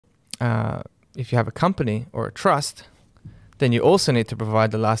if you have a company or a trust, then you also need to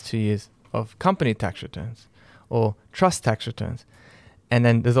provide the last 2 years of company tax returns or trust tax returns. And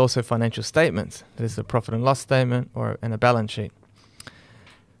then there's also financial statements. There's a profit and loss statement and a balance sheet.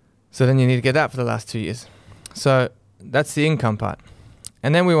 So then you need to get that for the last 2 years. So that's the income part.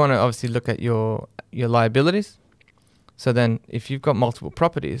 And then we want to obviously look at your liabilities. So then if you've got multiple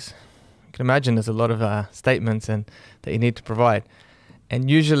properties, you can imagine there's a lot of statements that you need to provide. And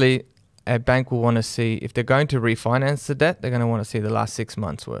usually a bank will want to see, if they're going to refinance the debt, they're going to want to see the last 6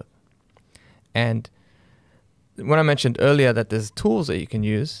 months worth. And when I mentioned earlier that there's tools that you can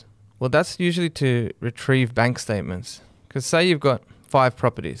use, well, that's usually to retrieve bank statements. Because say you've got 5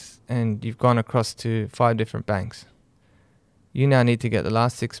 properties and you've gone across to 5 different banks. You now need to get the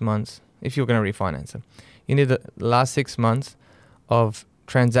last 6 months, if you're going to refinance them. You need the last 6 months of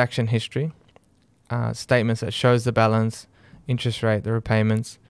transaction history, statements that shows the balance, interest rate, the repayments,